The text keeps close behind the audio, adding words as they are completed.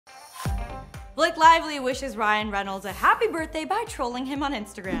Blake Lively wishes Ryan Reynolds a happy birthday by trolling him on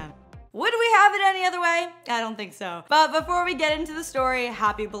Instagram. Would we have it any other way? I don't think so. But before we get into the story,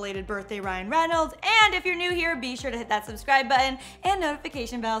 happy belated birthday, Ryan Reynolds. And if you're new here, be sure to hit that subscribe button and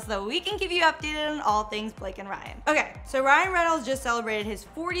notification bell so that we can keep you updated on all things Blake and Ryan. Okay, so Ryan Reynolds just celebrated his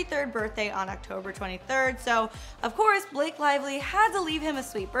 43rd birthday on October 23rd. So of course, Blake Lively had to leave him a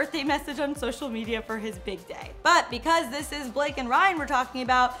sweet birthday message on social media for his big day. But because this is Blake and Ryan we're talking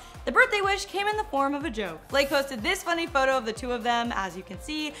about, the birthday wish came in the form of a joke. Blake posted this funny photo of the two of them. As you can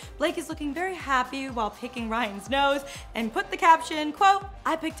see, Blake is looking very happy while picking Ryan's nose and put the caption, quote,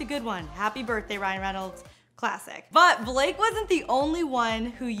 "I picked a good one. Happy birthday, Ryan Reynolds." Classic. But Blake wasn't the only one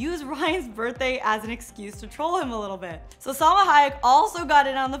who used Ryan's birthday as an excuse to troll him a little bit. So Salma Hayek also got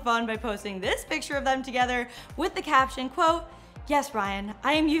in on the fun by posting this picture of them together with the caption, quote, "Yes, Ryan,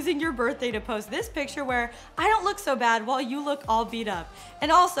 I am using your birthday to post this picture where I don't look so bad while you look all beat up.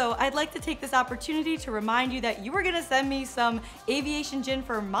 And also, I'd like to take this opportunity to remind you that you were gonna send me some aviation gin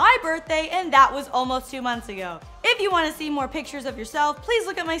for my birthday, and that was almost 2 months ago. If you want to see more pictures of yourself, please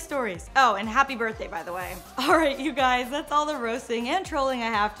look at my stories. Oh, and happy birthday, by the way." All right, you guys, that's all the roasting and trolling I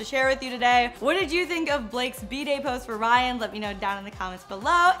have to share with you today. What did you think of Blake's B-Day post for Ryan? Let me know down in the comments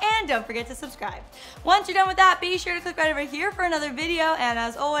below, and don't forget to subscribe. Once you're done with that, be sure to click right over here for another video, and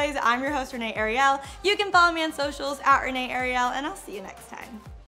as always, I'm your host, Renee Ariel. You can follow me on socials at Renee Ariel, and I'll see you next time.